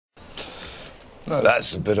Now,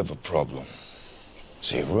 that's a bit of a problem.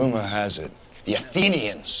 See, rumor has it, the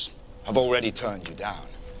Athenians have already turned you down.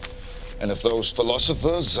 And if those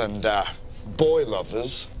philosophers and boy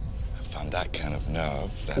lovers have found that kind of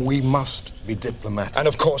nerve, then... We must be diplomatic. And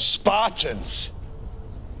of course, Spartans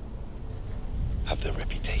have their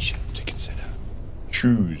reputation to consider.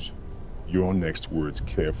 Choose your next words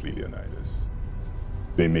carefully, Leonidas.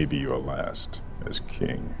 They may be your last as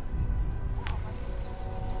king.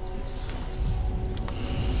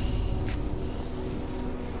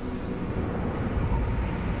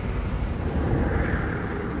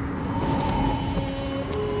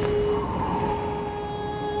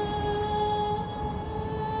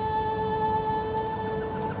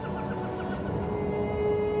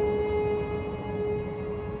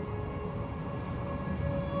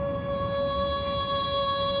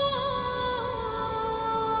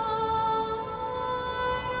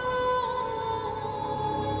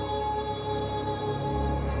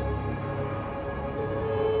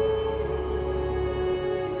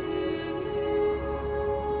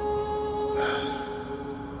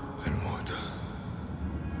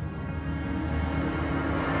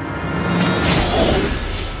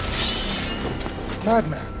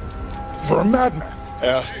 Madman. You're a madman.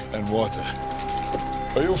 Earth and water.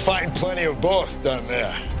 Well, you'll find plenty of both down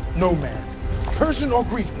there. No man, Persian or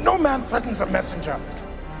Greek, no man threatens a messenger.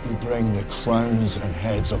 You bring the crowns and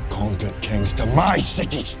heads of conquered kings to my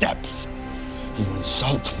city steps. You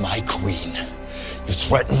insult my queen. You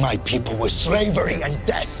threaten my people with slavery and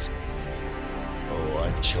death. Oh,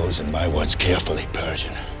 I've chosen my words carefully,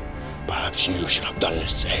 Persian. Perhaps you should have done the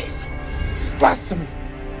same. This is blasphemy.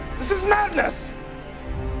 This is madness.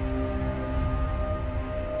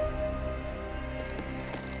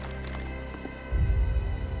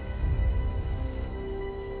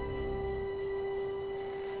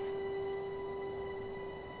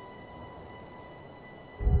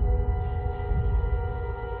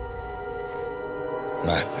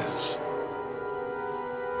 Madness.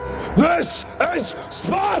 This is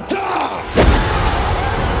Sparta!